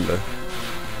on, Thunder.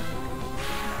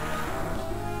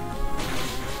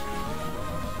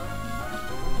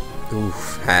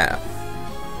 Oof, half.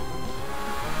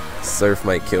 Surf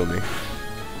might kill me.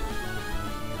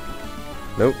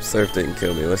 Nope, Surf didn't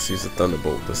kill me. Let's use a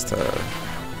Thunderbolt this time.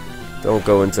 Don't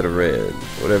go into the red.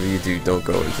 Whatever you do, don't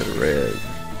go into the red.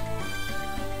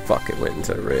 Fuck, it went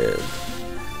into the red.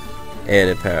 And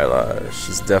it paralyzed.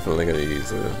 She's definitely gonna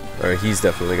use a... or he's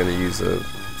definitely gonna use a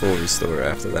full restore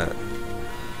after that.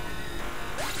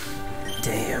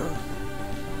 Damn.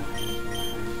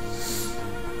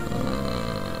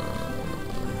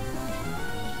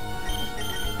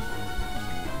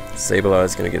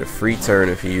 Sableye's gonna get a free turn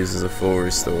if he uses a full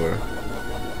restore.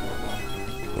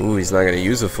 Ooh, he's not gonna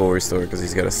use a full restore because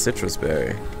he's got a citrus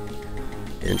berry.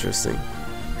 Interesting.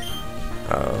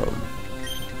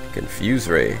 Confuse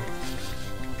Ray.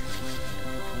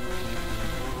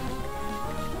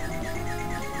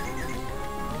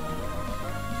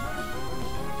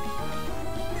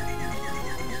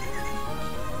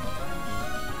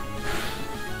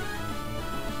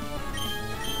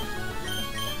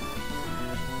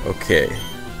 Okay.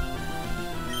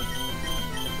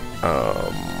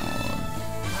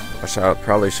 I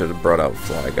probably should have brought out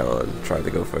Flygon. Tried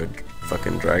to go for a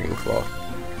fucking Dragon Claw.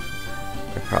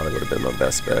 That probably would have been my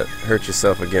best bet. Hurt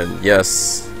yourself again.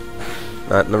 Yes.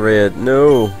 Not in the red.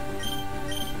 No.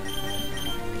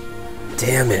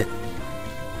 Damn it.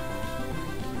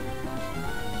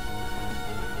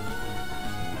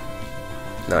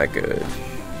 Not good.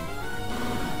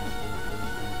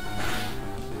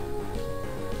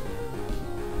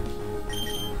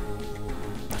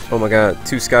 Oh my god,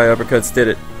 2 Sky Uppercuts did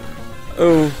it.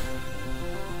 Oh.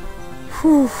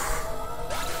 Whew.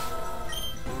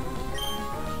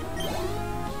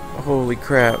 Holy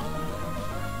crap.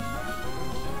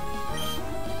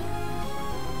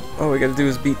 All we gotta do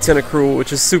is beat Tentacruel,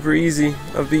 which is super easy.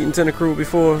 I've beaten Tentacruel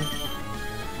before.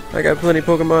 I got plenty of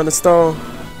Pokemon to stall.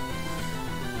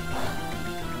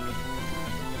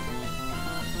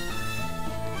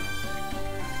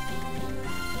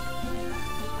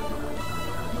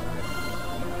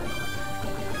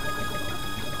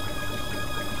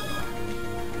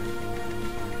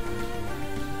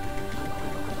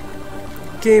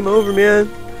 Game over, man.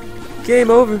 Game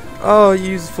over. Oh,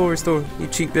 you used full restore. You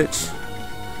cheap bitch.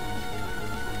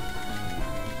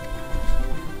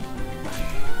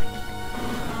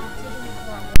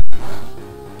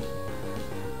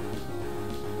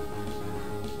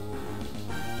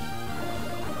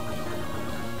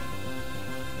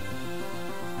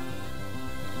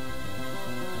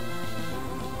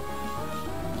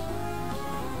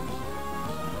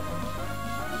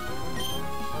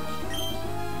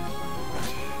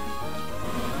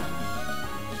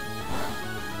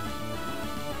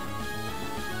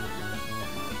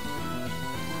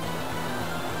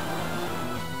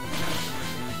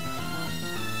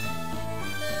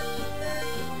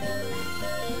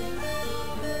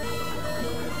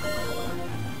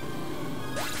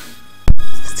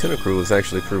 Tentacruel is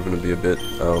actually proven to be a bit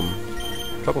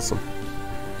troublesome.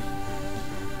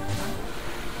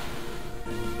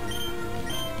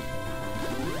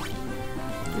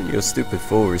 And your stupid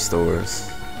full restores.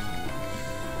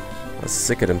 I'm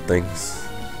sick of them things.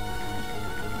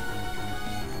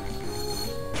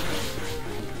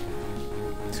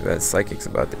 Too bad Psychic's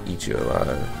about to eat you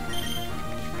alive.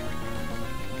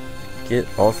 Get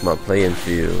off my playing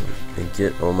field and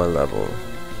get on my level.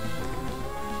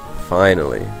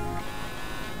 Finally.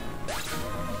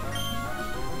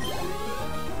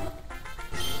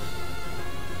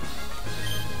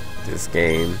 This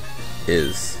game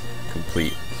is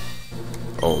complete.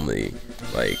 Only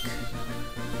like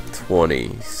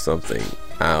 20 something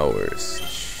hours.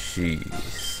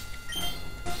 Jeez.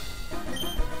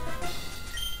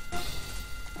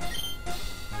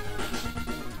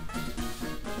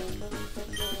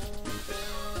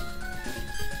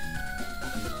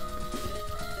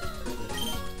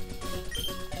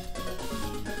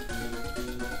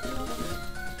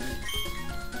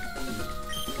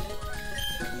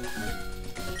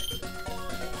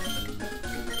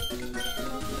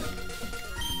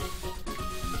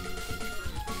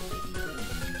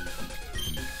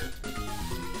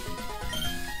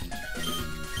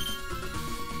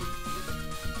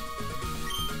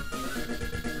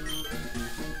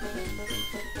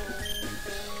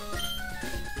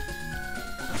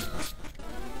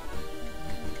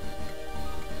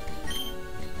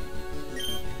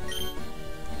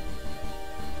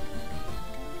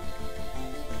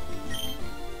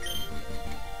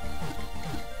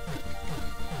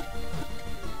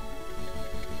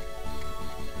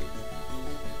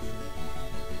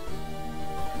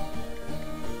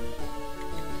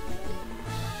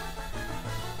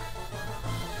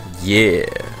 Yeah.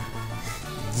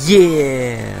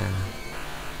 Yeah.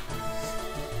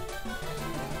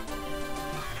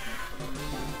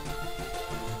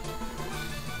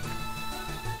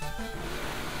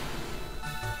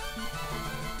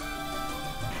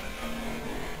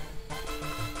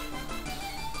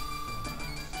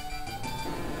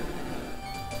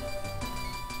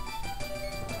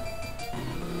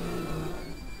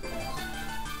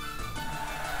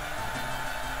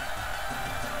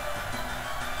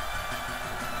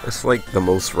 It's like the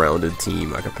most rounded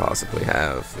team I could possibly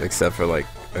have, except for like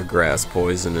a grass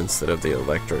poison instead of the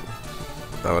electric.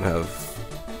 I would have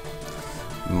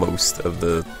most of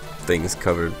the things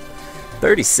covered.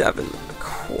 37.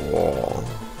 Cool.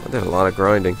 I did a lot of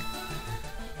grinding.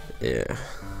 Yeah.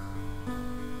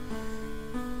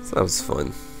 So that was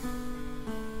fun.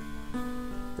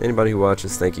 Anybody who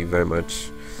watches, thank you very much.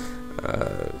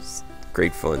 It was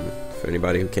great fun. For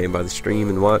anybody who came by the stream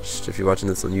and watched, if you're watching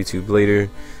this on YouTube later,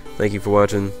 thank you for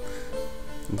watching.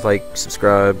 Like,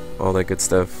 subscribe, all that good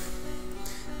stuff.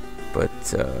 But,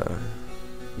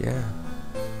 yeah.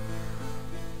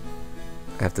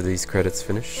 After these credits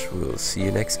finish, we'll see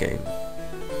you next game.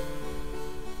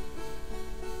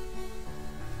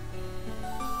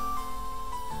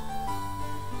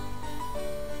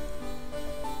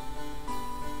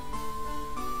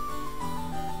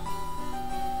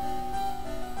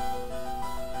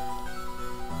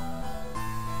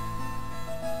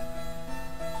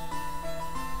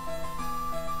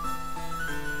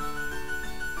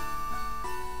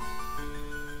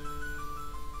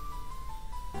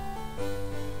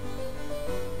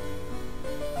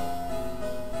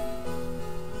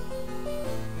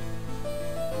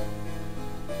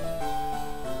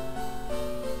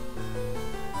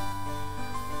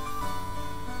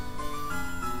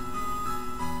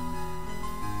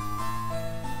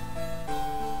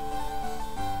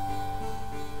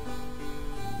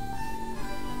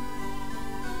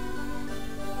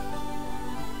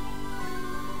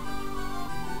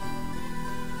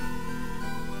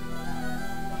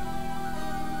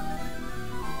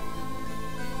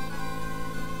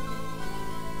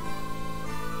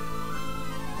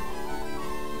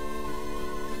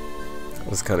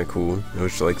 was kind of cool. It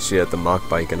was like she had the mock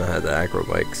bike and I had the acro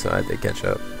bike, so I had to catch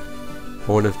up.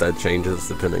 I wonder if that changes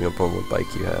depending upon what bike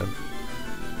you have.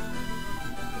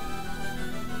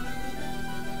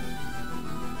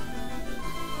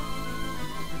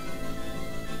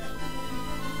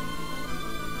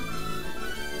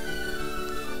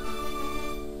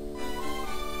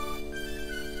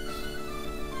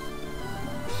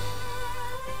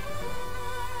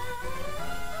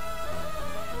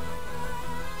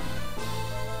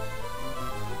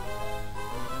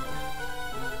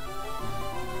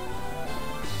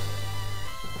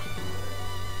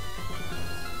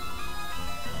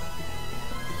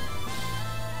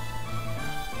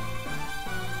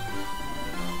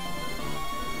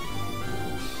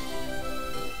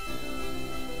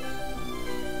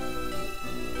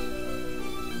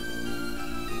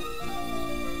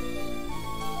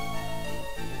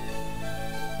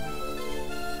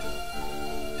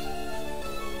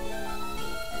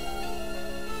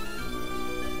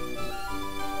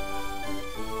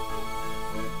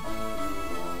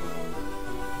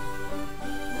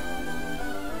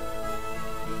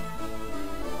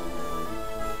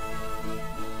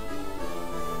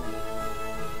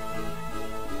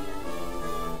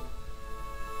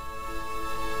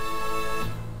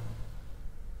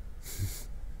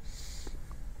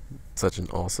 Such an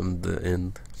awesome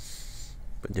end.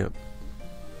 But yep.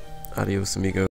 Adios, amigo.